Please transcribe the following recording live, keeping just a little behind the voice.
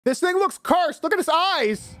This thing looks cursed. Look at his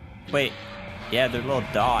eyes. Wait. Yeah, they're little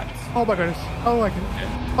dots. Oh my goodness. Oh my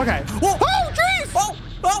goodness. Okay. Whoa. Oh, jeez. Oh,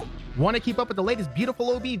 oh. Want to keep up with the latest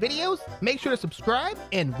beautiful OB videos? Make sure to subscribe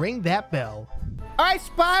and ring that bell. All right,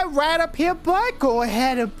 Spy, right up here, bud. Go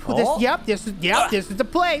ahead and put this. Yep, this is the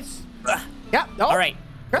place. Yep. Oh. All right.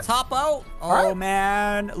 Let's hop out. Oh, right.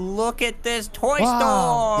 Man. Look at this toy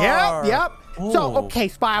store. Yep. Ooh. So, okay,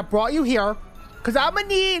 Spy, I brought you here because I'm going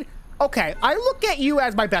to need... Okay, I look at you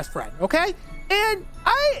as my best friend, okay? And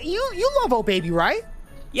you love old baby, right?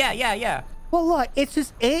 Yeah. Well, look, it's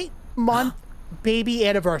his 8-month baby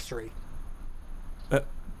anniversary.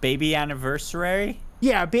 Baby anniversary?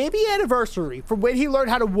 Yeah, baby anniversary from when he learned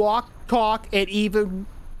how to walk, talk, and even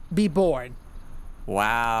be born.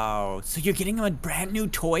 Wow. So you're getting him a brand new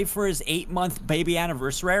toy for his 8-month baby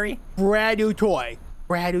anniversary? Brand new toy.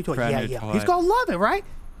 Yeah. He's gonna love it, right?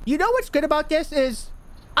 You know what's good about this is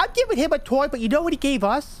I'm giving him a toy, but you know what he gave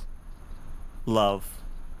us? Love.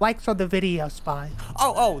 Likes on the video, Spy.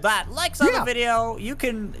 Oh, that likes on the video. You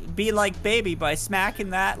can be like baby by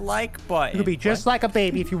smacking that like button. You could be just like a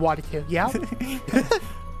baby if you wanted to. Yeah.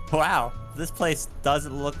 Wow, this place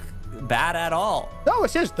doesn't look bad at all. No,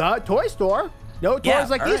 it's just the toy store. No toys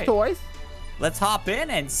like these toys. Let's hop in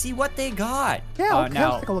and see what they got. Yeah, okay,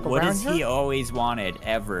 now, let's take a look what around has here. he always wanted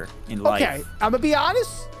ever in life? Okay, I'm gonna be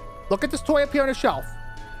honest. Look at this toy up here on the shelf.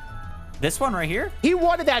 This one right here? He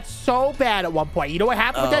wanted that so bad at one point. You know what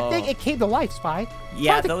happened with that thing? It came to life, Spy.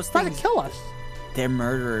 Yeah, those things tried to kill us. They're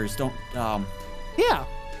murderers. Don't Yeah.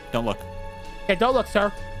 Don't look. Yeah, don't look,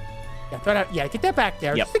 sir. Yeah, get that back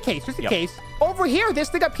there. Yep. Just in case. Over here, this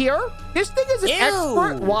thing up here, this thing is an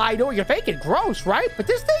expert. Well, I know what you're thinking. Gross, right? But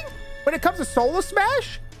this thing, when it comes to Solar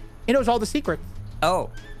Smash, it knows all the secrets.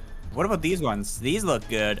 Oh. What about these ones? These look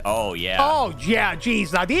good. Oh, yeah. Oh, yeah,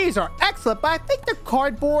 geez. Now, these are excellent, but I think the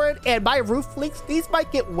cardboard and my roof leaks, these might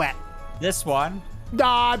get wet. This one?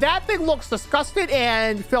 Nah, that thing looks disgusting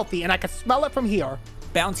and filthy, and I can smell it from here.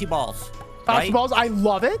 Bouncy balls. Bouncy balls, I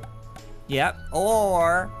love it. Yep.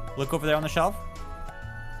 Or, look over there on the shelf.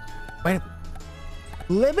 Wait a minute.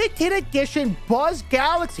 Limited edition Buzz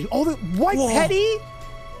Galaxy. Oh, the one penny?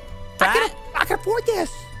 I can afford this.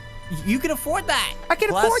 You can afford that. I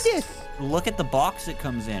can afford this. Look at the box it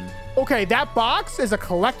comes in. Okay, that box is a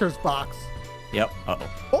collector's box. Yep.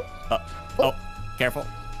 Oh. Careful.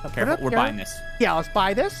 Careful. We're buying this. Yeah, let's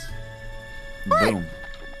buy this. Boom. Right.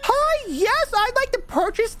 Hi, yes, I'd like to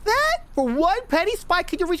purchase that for 1 penny. Spy,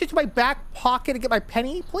 can you reach into my back pocket and get my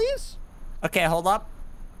penny, please? Okay, hold up.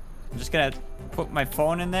 I'm just gonna put my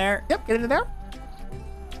phone in there. Yep, get into there.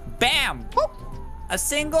 Bam! Oh. A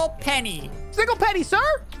single penny. Single penny,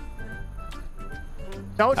 sir.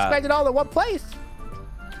 Don't spend it all in one place.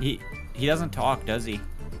 He doesn't talk, does he?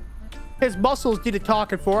 His muscles do the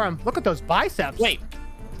talking for him. Look at those biceps. Wait.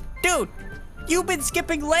 Dude, you've been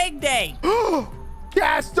skipping leg day.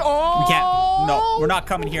 Yes. Oh. We can't. No, we're not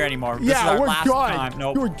coming here anymore. This is our last time.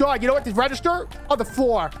 Nope. We're done. You know what? The register on the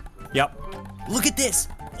floor. Yep. Look at this.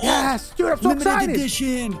 Yes, dude, I'm so excited. Limited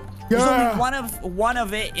edition. There's only one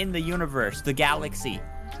of it in the universe, the galaxy.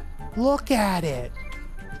 Look at it.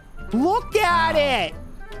 Look at it.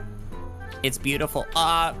 It's beautiful.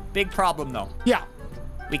 Big problem though. Yeah.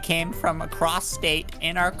 We came from across state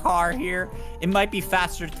in our car here. It might be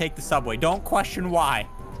faster to take the subway. Don't question why.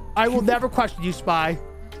 I will never question you, Spy.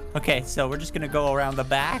 Okay, so we're just gonna go around the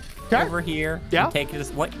back over here. Yeah. And take it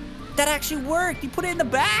as what? That actually worked. You put it in the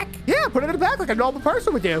back. Yeah, put it in the back like a normal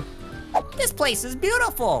person would do. This place is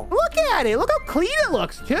beautiful. Look at it. Look how clean it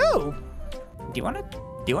looks too. Do you want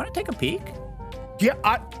to take a peek? Yeah,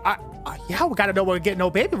 yeah, we gotta know we're getting no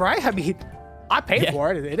baby, right? I mean, I paid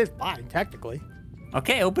for it. It is mine, technically.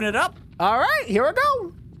 Okay, open it up. All right, here we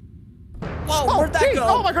go. Whoa, where'd that go?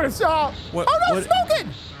 Oh my goodness! Oh no, it's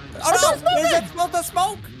smoking! Oh no, is it supposed to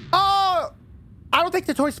smoke? I don't think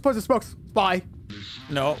the toy's supposed to smoke, Spy.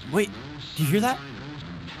 No, wait, do you hear that?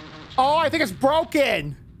 Oh, I think it's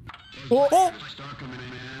broken. Oh.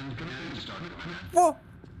 Whoa.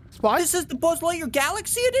 Spy? This is the Buzz Lightyear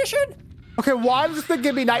Galaxy Edition? Okay, why does this thing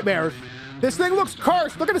give me nightmares? This thing looks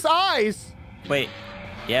cursed. Look at his eyes. Wait.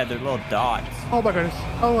 Yeah, they're little dots. Oh my goodness.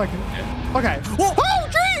 Oh my goodness. Okay. Whoa. Oh,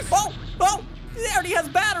 jeez. Oh, it already has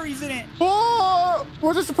batteries in it. Oh,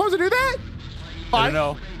 was it supposed to do that? I don't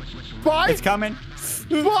know. Spy? It's coming.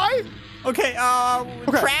 Spy? Okay,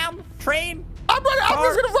 tram, train. I'm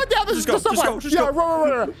just gonna run down this. Just go. Yeah,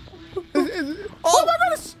 run. Oh my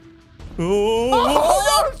goodness. Oh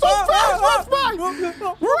no, so fast. Run, Spy.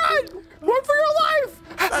 Run for your life.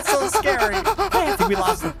 That's so scary. I think we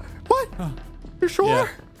lost it. What? You sure? Yeah.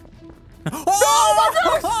 Oh my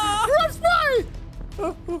goodness! Run, Spy!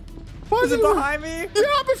 Is it behind me? Yep,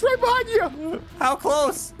 it's right behind you. How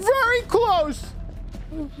close? Very close.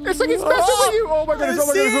 It's like it's messing with you. Oh my goodness, oh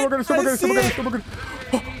my goodness, oh my goodness, oh my goodness, oh my goodness, oh my goodness.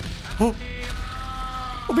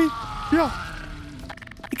 Obi. Yeah.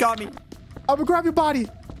 He got me. I'm gonna grab your body.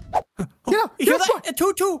 You hear that? A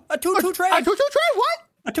tutu train. A tutu train? What?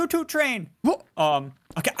 A tutu train. What?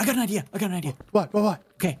 Okay, I got an idea. What?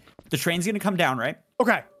 Okay, the train's gonna come down, right?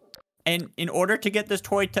 Okay. And in order to get this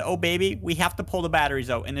toy to Oh Baby, we have to pull the batteries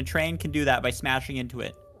out, and the train can do that by smashing into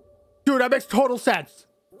it. Dude, that makes total sense.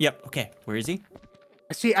 Yep. Okay, where is he?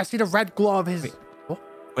 I see the red glow of his.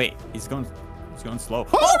 Wait, he's going slow.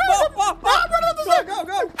 Go.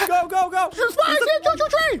 Just fire, see a choo-choo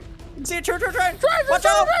train. See a choo-choo train. Watch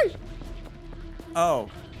out. Oh.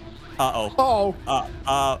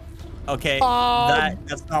 Uh-oh. Okay.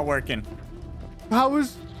 That's not working. How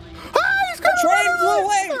is... he's coming! Train flew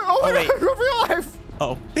away. Oh my God, real life.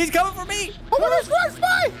 Oh, he's coming for me. Oh my gosh,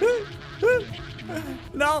 spy!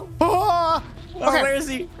 No. Okay. Where is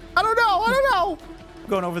he? I don't know.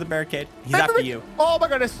 Going over the barricade. He's after you. Oh my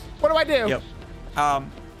goodness. What do I do? Yep.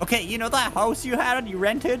 Okay, you know that house you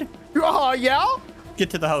rented? Oh, yeah? Get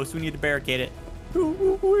to the house. We need to barricade it.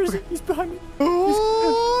 Where is he? He's behind me.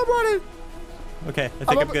 Oh, I'm running. Okay, I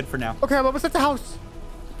think I'm good for now. Okay, I'm almost at the house.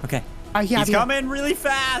 Okay. He's coming really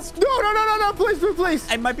fast. No,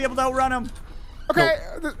 please. I might be able to outrun him. Okay.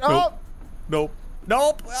 Nope.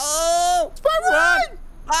 Oh! Spy, run!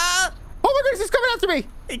 Ah! Oh my goodness, he's coming after me.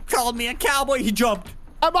 He called me a cowboy. He jumped.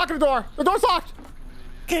 I'm locking the door. The door's locked.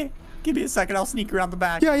 Okay, give me a second. I'll sneak around the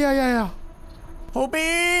back. Yeah.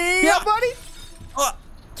 Hobie! Yeah, buddy.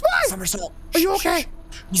 Spy! Somersault. Are you okay?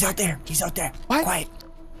 He's out there. What? Quiet.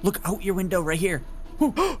 Look out your window right here.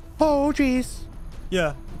 Oh, jeez.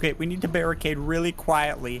 Yeah. Okay, we need to barricade really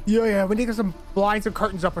quietly. Yeah. We need to get some blinds and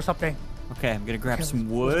curtains up or something. Okay, I'm gonna grab some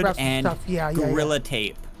wood and stuff. Yeah. Gorilla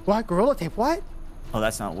tape. What? Gorilla tape? What? Oh,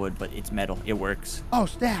 that's not wood, but it's metal. It works. Oh,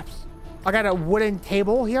 snaps. I got a wooden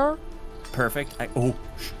table here. Perfect.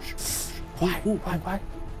 Why?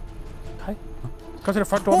 Okay. Go to the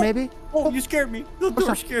front door, maybe? Oh, you scared me. The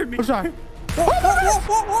door scared me. I'm sorry.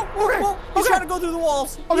 Whoa. He's trying to go through the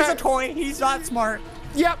walls. Okay. He's a toy. He's not smart.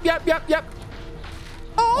 Yep.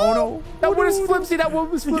 Oh, no. That one is flimsy.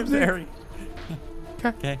 Very.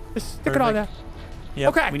 Okay. Just stick it on there. Yep.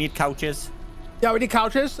 Okay. We need couches. Yeah, we need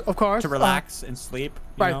couches, of course. To relax and sleep.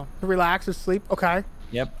 Right. To relax and sleep. Okay.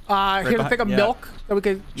 Yep. Here's a thing of milk that we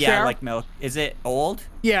can share. Yeah, I like milk. Is it old?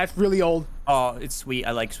 Yeah, it's really old. Oh, it's sweet.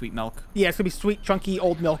 I like sweet milk. Yeah, it's gonna be sweet, chunky,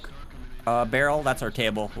 old milk. Barrel, that's our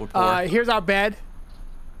table. We'll pour. Here's our bed.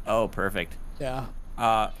 Oh, perfect. Yeah.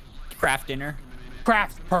 Craft dinner.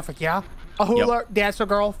 Craft, perfect, yeah. A hula dancer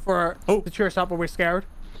girl to cheer us up when we're scared.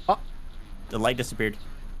 The light disappeared.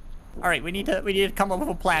 All right, we need to come up with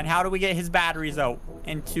a plan. How do we get his batteries out?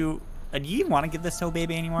 And do you want to give this to Oh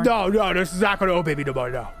Baby anymore? No, this is not gonna Oh Baby no more,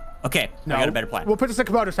 no. Okay, I got a better plan. We'll put this in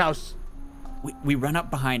Komodo's house. We run up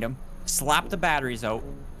behind him, slap the batteries out,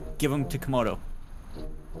 give them to Komodo.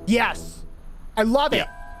 Yes. I love it.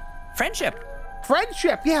 Friendship,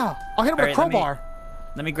 yeah. I'll hit him with a crowbar.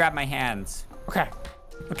 Let me grab my hands. Okay.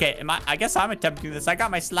 Okay, I guess I'm attempting this. I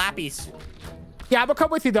got my slappies. Yeah, I'm gonna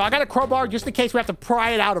come with you though. I got a crowbar just in case we have to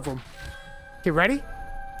pry it out of him. Okay, ready?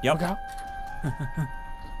 Yep. Go.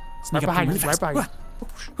 Right behind you.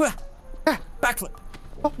 Backflip.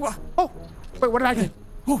 Oh. Wait, what did I do?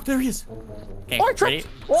 Oh, there he is. Okay, I tripped. ready?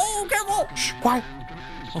 Oh, careful. Shh, quiet.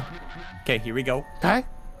 Oh. Okay, here we go. Okay.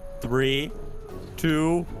 3,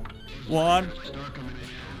 2, 1.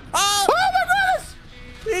 Oh my goodness!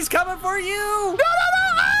 He's coming for you.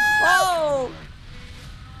 No!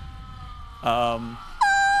 Oh.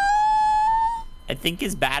 I think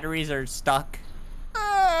his batteries are stuck.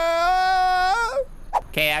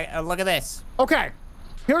 Okay, look at this. Okay,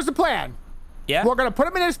 here's the plan. Yeah? We're gonna put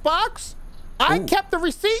him in his box. I kept the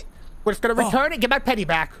receipt. We're just gonna return it and get my penny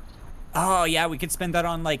back. Oh, yeah, we could spend that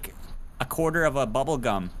on like a quarter of a bubble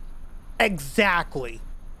gum. Exactly.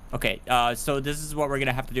 Okay, so this is what we're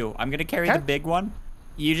gonna have to do. I'm gonna carry the big one.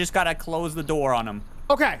 You just gotta close the door on him.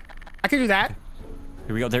 Okay, I can do that.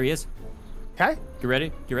 Here we go, there he is. Okay. You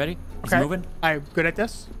ready? He's moving. I'm good at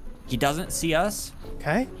this. He doesn't see us.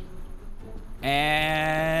 Okay.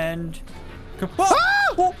 And...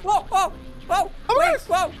 Whoa! Whoa! Wait,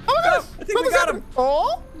 whoa! I think we got him.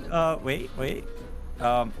 Oh? Wait.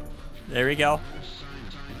 There we go.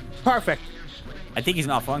 Perfect. I think he's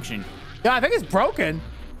not functioning. Yeah, I think it's broken.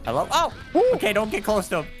 Hello? Oh! Ooh. Okay, don't get close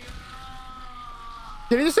to him.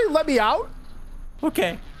 Did he just say let me out?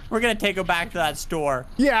 Okay, we're gonna take him back to that store.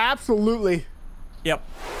 Yeah, absolutely. Yep.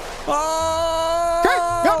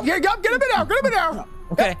 Oh! Okay, yep, get him in there,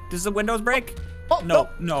 Okay, does the windows break? Oh, no,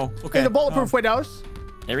 no. Okay. In the bulletproof windows.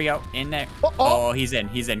 There we go. In there. Oh, Oh, he's in.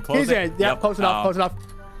 He's in. Close He's it. in. Yep, close enough. Close enough.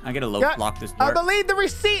 I'm gonna Yep. lock this door. I'm gonna leave the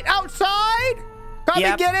receipt outside. Come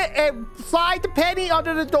and get it and slide the penny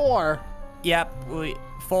under the door. Yep.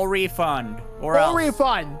 Full refund. Or Full else.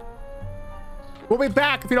 refund. We'll be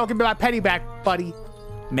back if you don't give me my penny back, buddy.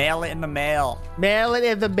 Mail it in the mail. Mail it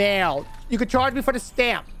in the mail. You can charge me for the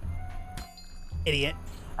stamp. Idiot.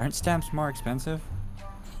 Aren't stamps more expensive?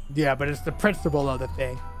 Yeah, but it's the principle of the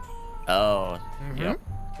thing. Oh. Yep.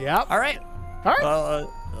 Yep. All right. All right.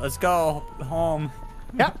 Well, let's go home.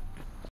 Yep.